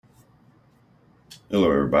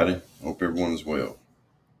Hello, everybody. Hope everyone's well.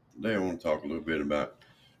 Today, I want to talk a little bit about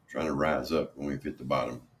trying to rise up when we've hit the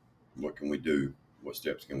bottom. What can we do? What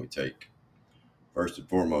steps can we take? First and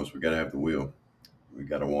foremost, we got to have the will. We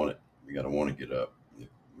got to want it. We got to want to get up. If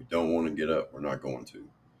we don't want to get up, we're not going to.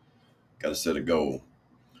 Got to set a goal.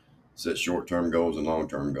 Set short-term goals and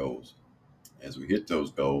long-term goals. As we hit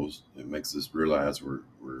those goals, it makes us realize we're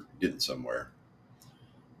getting somewhere.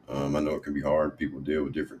 I know it can be hard. People deal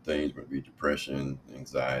with different things, whether it be depression,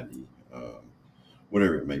 anxiety,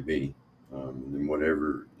 whatever it may be, and then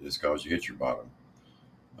whatever has caused you to hit your bottom.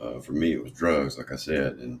 For me, it was drugs, like I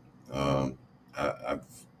said, and I've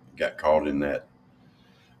got caught in that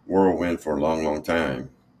whirlwind for a long, long time.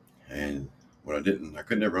 And what I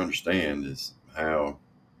could never understand is how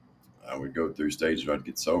I would go through stages where I'd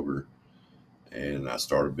get sober, and I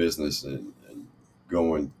start a business and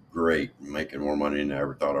going great, making more money than I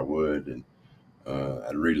ever thought I would, and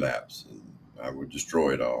I'd relapse and I would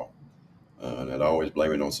destroy it all. And I'd always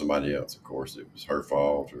blame it on somebody else. Of course, it was her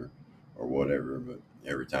fault or whatever, but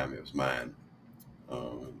every time it was mine.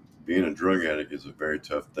 Being a drug addict is a very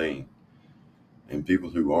tough thing. And people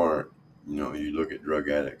who aren't, you look at drug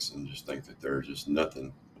addicts and just think that they're just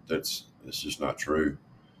nothing. But it's just not true.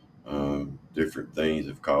 Different things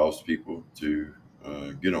have caused people to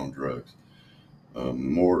get on drugs.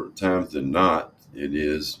 More times than not, it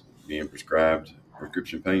is being prescribed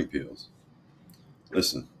prescription pain pills.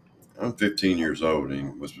 Listen, I'm 15 years old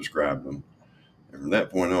and was prescribed them. And from that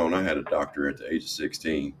point on, I had a doctor at the age of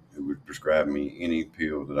 16 who would prescribe me any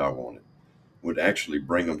pill that I wanted, would actually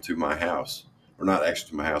bring them to my house, or not actually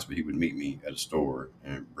to my house, but he would meet me at a store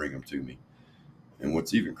and bring them to me. And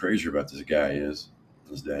what's even crazier about this guy is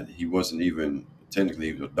that he wasn't even technically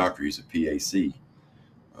he was a doctor; he's a PAC,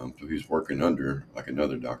 so he was working under like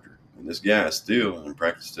another doctor. And this guy is still in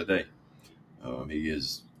practice today. He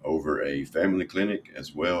is over a family clinic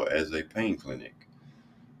as well as a pain clinic.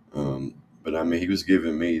 But I mean, he was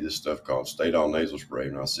giving me this stuff called Stadol nasal spray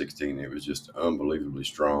when I was 16. It was just unbelievably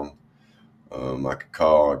strong. I could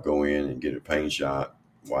call, I'd go in and get a pain shot.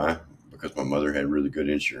 Why? Because my mother had really good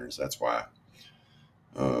insurance. That's why.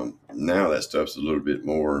 Now that stuff's a little bit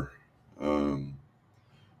more um,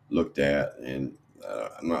 looked at, and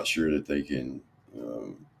I'm not sure that they can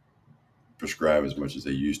prescribe as much as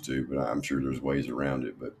they used to, but I'm sure there's ways around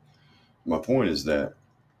it. But my point is that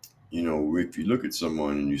if you look at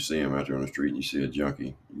someone and you see them out there on the street and you see a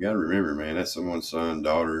junkie, you got to remember, man, that's someone's son,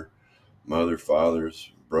 daughter, mother,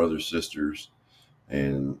 fathers, brothers, sisters,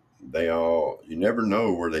 and you never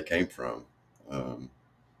know where they came from. Um,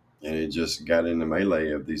 and it just got in the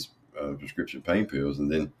melee of these prescription pain pills. And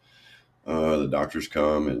then the doctors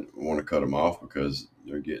come and want to cut them off because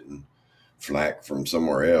they're getting flack from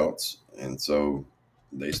somewhere else. And so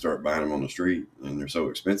they start buying them on the street and they're so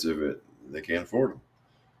expensive that they can't afford them.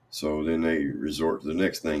 So then they resort to the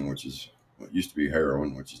next thing, which is what used to be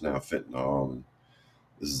heroin, which is now fentanyl and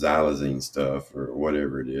this xylazine stuff or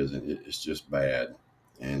whatever it is, and it's just bad.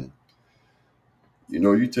 And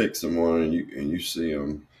you take someone and you see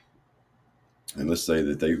them, and let's say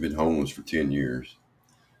that they've been homeless for 10 years.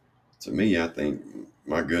 To me, I think,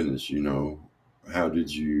 my goodness, how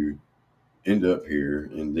did you end up here,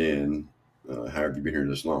 and then how have you been here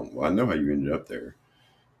this long? Well, I know how you ended up there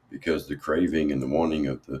because the craving and the wanting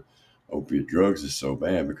of the opiate drugs is so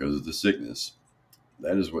bad because of the sickness.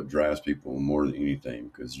 That is what drives people more than anything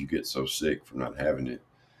because you get so sick from not having it,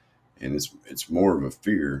 and it's more of a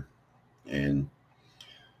fear, and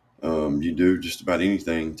you do just about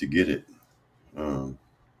anything to get it. Um,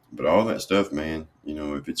 but all that stuff, man,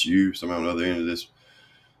 if it's you, someone on the other end of this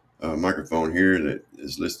microphone here that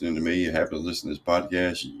is listening to me, you happen to listen to this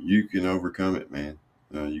podcast, you can overcome it, man.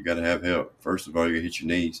 You got to have help. First of all, you got to hit your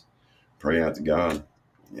knees, pray out to God,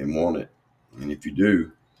 and want it. And if you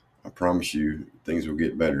do, I promise you, things will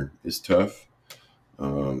get better. It's tough.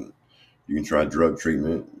 Um, you can try drug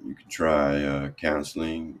treatment, you can try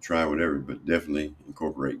counseling, try whatever, but definitely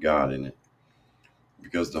incorporate God in it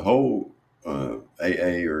because the whole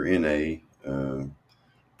AA or NA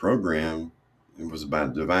program, it was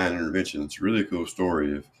about divine intervention. It's a really cool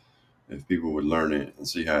story if people would learn it and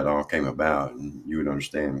see how it all came about, and you would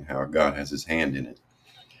understand how God has His hand in it.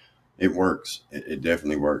 It works. It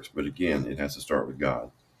definitely works. But again, it has to start with God.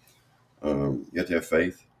 You have to have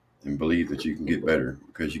faith and believe that you can get better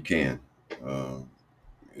because you can. Um,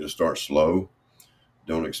 it'll start slow.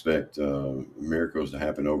 Don't expect miracles to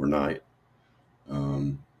happen overnight.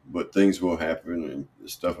 But things will happen and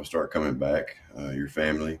stuff will start coming back, your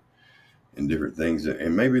family and different things.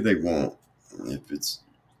 And maybe they won't. If it's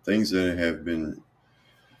things that have been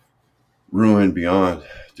ruined beyond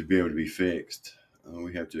to be able to be fixed,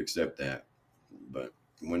 we have to accept that. But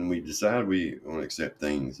when we decide we want to accept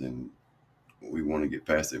things and we want to get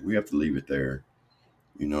past it, we have to leave it there,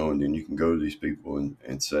 and then you can go to these people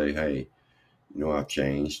and say, hey, I've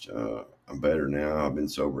changed. I'm better now. I've been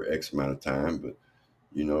sober X amount of time, but,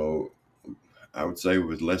 you know, I would say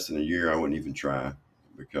with less than a year, I wouldn't even try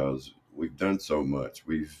because we've done so much.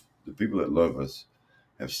 The people that love us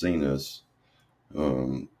have seen us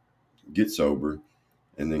um, get sober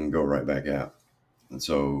and then go right back out. And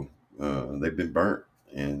so they've been burnt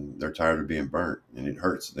and they're tired of being burnt and it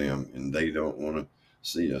hurts them and they don't want to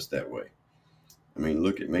see us that way. I mean,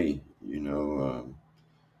 look at me,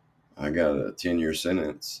 I got a 10-year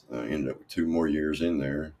sentence. I ended up with 2 more years in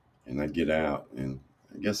there and I get out and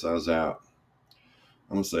I guess I was out,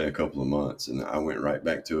 I'm going to say a couple of months and I went right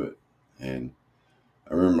back to it. And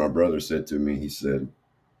I remember my brother said to me, he said,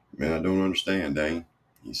 man, I don't understand, Dane.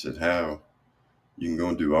 He said, how you can go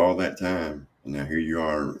and do all that time and now here you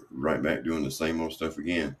are right back doing the same old stuff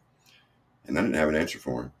again. And I didn't have an answer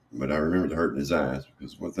for him, but I remember the hurt in his eyes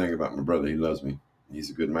because one thing about my brother, he loves me. He's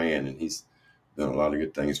a good man and he's done a lot of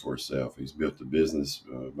good things for himself. He's built a business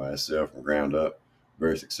by himself from ground up,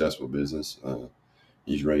 very successful business.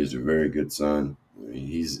 He's raised a very good son. I mean,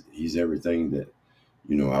 he's everything that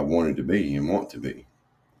I wanted to be and want to be.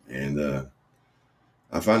 And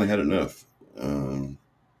I finally had enough.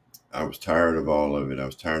 I was tired of all of it. I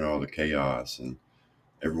was tired of all the chaos and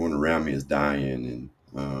everyone around me is dying.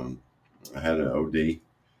 And I had an OD.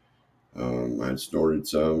 I'd snorted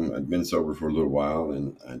some. I'd been sober for a little while,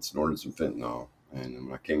 and I'd snorted some fentanyl. And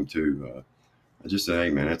when I came to, I just said, "Hey,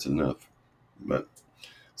 man, that's enough." But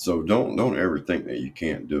so don't ever think that you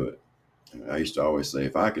can't do it. I used to always say,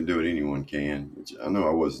 if I can do it, anyone can. Which I know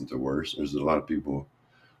I wasn't the worst. There's a lot of people,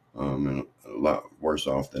 and a lot worse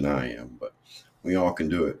off than I am. But we all can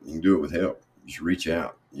do it. You can do it with help. Just reach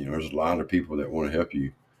out. There's a lot of people that want to help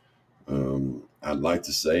you. I'd like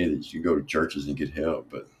to say that you go to churches and get help,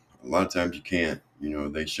 but a lot of times you can't.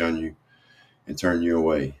 They shun you and turn you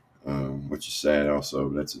away, which is sad also.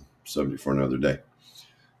 But that's a subject for another day.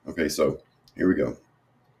 Okay, so here we go.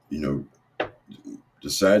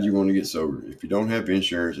 Decide you want to get sober. If you don't have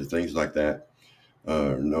insurance and things like that,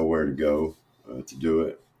 nowhere to go to do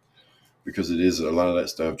it, because it is a lot of that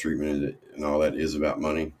stuff, treatment and all that is about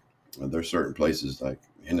money. There's certain places like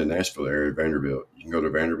in the Nashville area, Vanderbilt. You can go to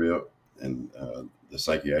Vanderbilt and the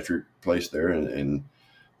psychiatric place there and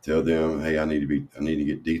tell them, hey, I need to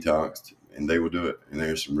get detoxed, and they will do it. And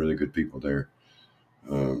there's some really good people there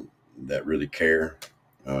that really care.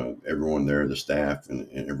 Everyone there, the staff and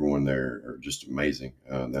everyone there are just amazing.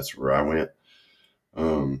 That's where I went. I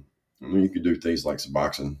mean, you could do things like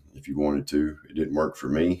Suboxone if you wanted to. It didn't work for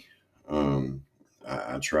me.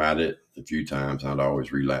 I tried it a few times. I'd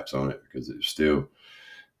always relapse on it because it was still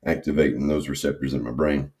activating those receptors in my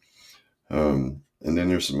brain. And then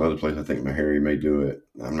there's some other place. I think Meharry may do it.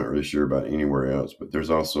 I'm not really sure about anywhere else, but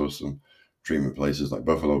there's also some treatment places like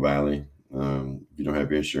Buffalo Valley. If you don't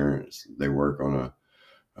have insurance, they work on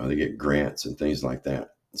they get grants and things like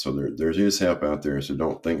that. So there is help out there. So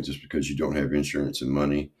don't think just because you don't have insurance and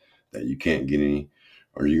money that you can't get any,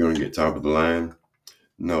 or you're going to get top of the line.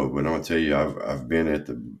 No, but I'm gonna tell you, I've been at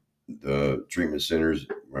the treatment centers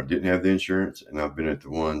where I didn't have the insurance, and I've been at the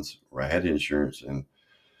ones where I had insurance, and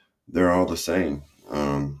they're all the same.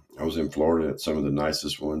 I was in Florida at some of the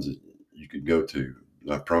nicest ones that you could go to.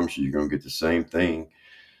 I promise you're going to get the same thing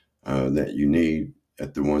that you need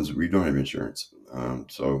at the ones where you don't have insurance.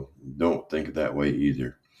 So don't think of that way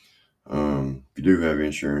either. If you do have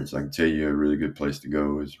insurance, I can tell you a really good place to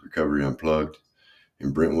go is Recovery Unplugged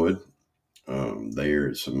in Brentwood.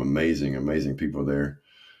 There's some amazing, amazing people there.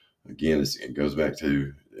 Again, it goes back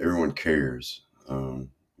to everyone cares.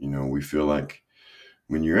 We feel like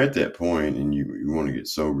when you're at that point and you want to get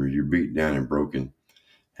sober, you're beat down and broken,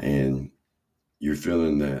 and you're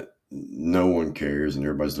feeling that no one cares and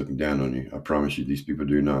everybody's looking down on you. I promise you, these people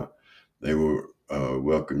do not. They will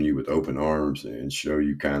welcome you with open arms and show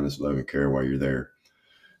you kindness, love, and care while you're there,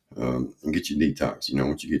 and get you detoxed.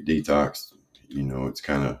 Once you get detoxed, it's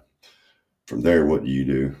kind of from there. What do you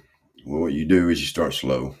do? Well, what you do is you start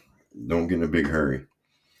slow. Don't get in a big hurry.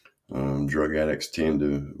 Drug addicts tend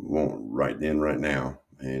to want right then, right now,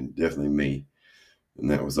 and definitely me. And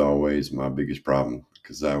that was always my biggest problem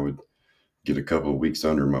because I would get a couple of weeks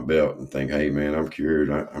under my belt and think, hey, man, I'm cured.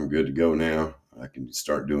 I'm good to go now. I can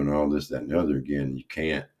start doing all this, that, and the other again. You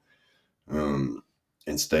can't. And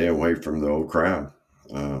stay away from the old crowd.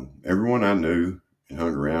 Everyone I knew and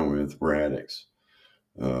hung around with were addicts.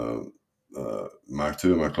 My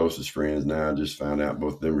two of my closest friends now, I just found out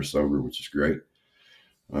both of them are sober, which is great.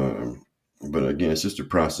 But again, it's just a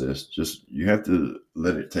process. Just you have to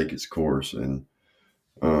let it take its course, and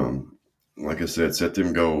Like I said, set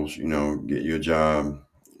them goals, get you a job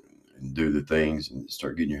and do the things and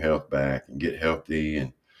start getting your health back and get healthy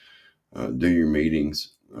and do your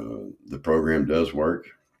meetings. The program does work.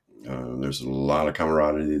 There's a lot of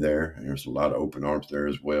camaraderie there, and there's a lot of open arms there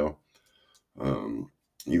as well. Um,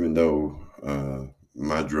 Even though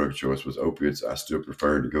my drug choice was opiates, I still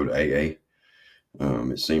preferred to go to AA.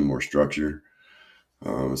 It seemed more structured.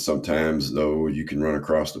 Sometimes, though, you can run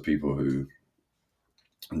across the people who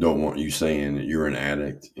don't want you saying that you're an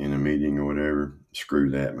addict in a meeting or whatever.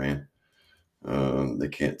 Screw that, man. They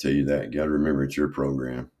can't tell you that. You got to remember it's your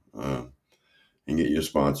program, and get you a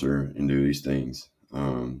sponsor and do these things.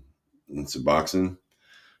 And so boxing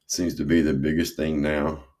seems to be the biggest thing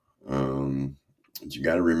now. But you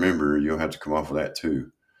got to remember you'll have to come off of that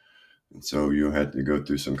too. And so you'll have to go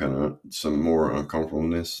through some more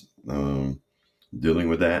uncomfortableness dealing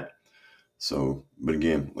with that. So, but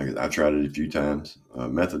again, like I tried it a few times.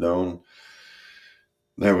 Methadone,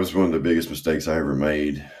 that was one of the biggest mistakes I ever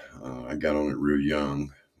made. I got on it real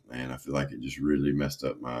young, and I feel like it just really messed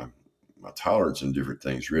up my tolerance in different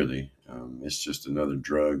things. Really, it's just another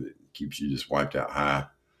drug that keeps you just wiped out high.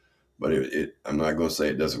 But I'm not going to say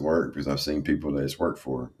it doesn't work because I've seen people that it's worked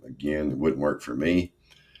for. Again, it wouldn't work for me.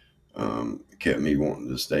 It kept me wanting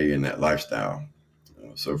to stay in that lifestyle.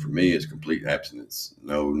 So for me, it's complete abstinence.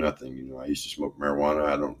 No, nothing. I used to smoke marijuana.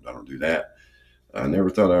 I don't do that. I never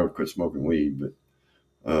thought I would quit smoking weed, but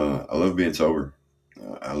I love being sober.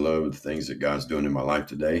 I love the things that God's doing in my life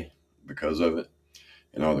today because of it,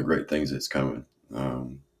 and all the great things that's coming.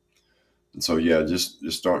 And so, yeah, just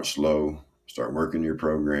start slow. Start working your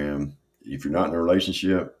program. If you're not in a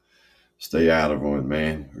relationship, stay out of one,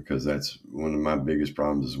 man, because that's one of my biggest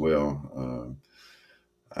problems as well.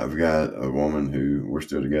 I've got a woman who we're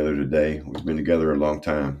still together today. We've been together a long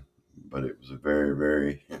time, but it was a very,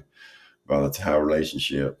 very volatile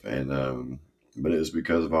relationship. And, but it was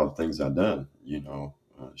because of all the things I've done.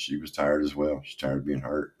 She was tired as well. She's tired of being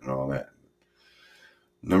hurt and all that.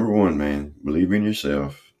 Number one, man, believe in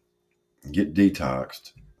yourself, get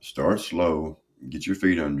detoxed, start slow, get your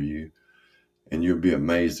feet under you, and you'll be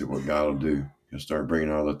amazed at what God will do. He'll start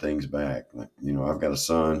bringing all the things back. Like, I've got a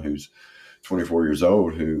son who's 24 years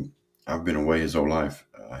old who I've been away his whole life.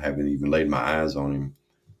 I haven't even laid my eyes on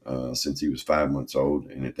him since he was 5 months old.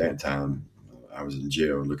 And at that time, I was in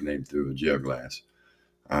jail looking at him through a jail glass.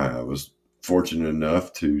 I was fortunate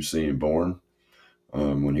enough to see him born.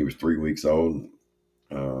 When he was 3 weeks old,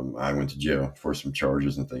 I went to jail for some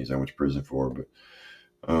charges and things I went to prison for. But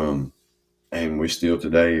and we still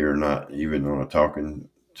today are not even on a talking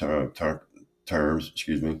terms.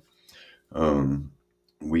 Excuse me.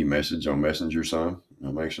 We message on Messenger some.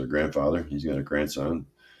 I'm actually a grandfather. He's got a grandson.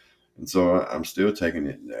 And so I'm still taking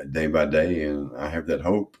it day by day. And I have that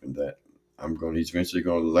hope that he's eventually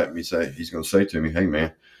going to he's going to say to me, hey,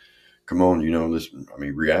 man, come on,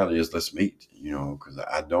 reality is let's meet, because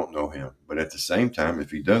I don't know him. But at the same time,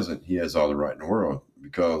 if he doesn't, he has all the right in the world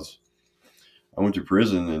because I went to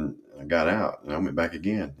prison and I got out and I went back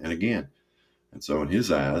again and again. And so in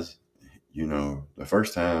his eyes, the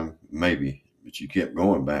first time, maybe, but you kept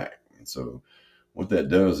going back. And so what that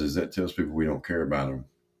does is that tells people we don't care about them.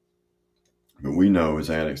 But we know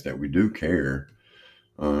as addicts that we do care.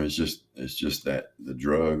 It's just that the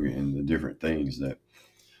drug and the different things that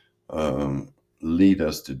lead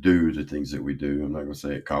us to do the things that we do. I'm not going to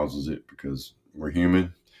say it causes it because we're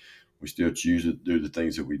human. We still choose to do the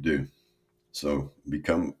things that we do. So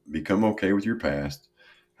become okay with your past,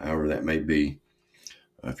 however that may be.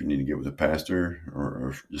 If you need to get with a pastor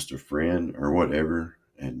or just a friend or whatever,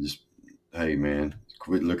 and just, hey, man,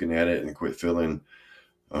 quit looking at it and quit feeling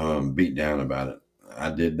beat down about it.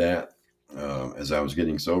 I did that as I was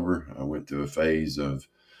getting sober. I went through a phase of,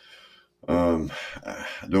 I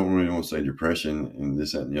don't really want to say depression and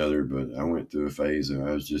this, that, and the other, but I went through a phase of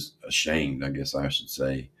I was just ashamed, I guess I should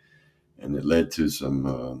say. And it led to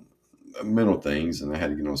some mental things, and I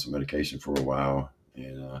had to get on some medication for a while.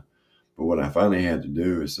 And but what I finally had to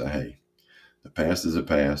do is say, hey, the past is the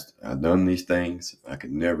past. I've done these things. I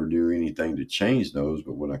could never do anything to change those,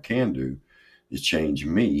 but what I can do is change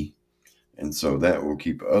me. And so that will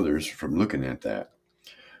keep others from looking at that.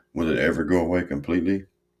 Will it ever go away completely?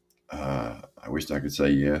 I wish I could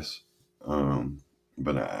say yes.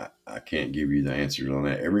 But I can't give you the answers on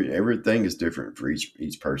that. Everything is different for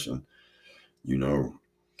each person. You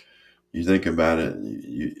think about it,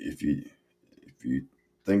 if you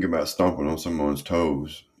think about stomping on someone's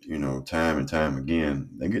toes, time and time again,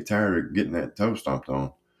 they get tired of getting that toe stomped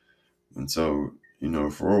on. And so,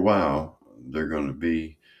 for a while, they're going to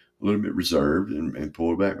be a little bit reserved and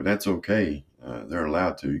pulled back, but that's okay. They're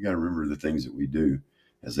allowed to. You got to remember the things that we do.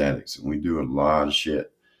 as addicts. And we do a lot of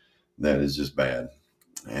shit that is just bad.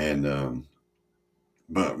 And,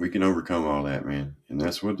 but we can overcome all that, man. And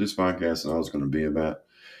that's what this podcast is always going to be about.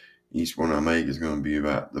 Each one I make is going to be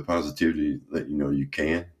about the positivity that, you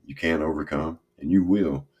can overcome, and you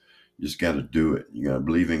will. You just got to do it. You got to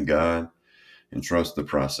believe in God and trust the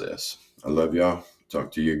process. I love y'all.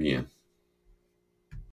 Talk to you again.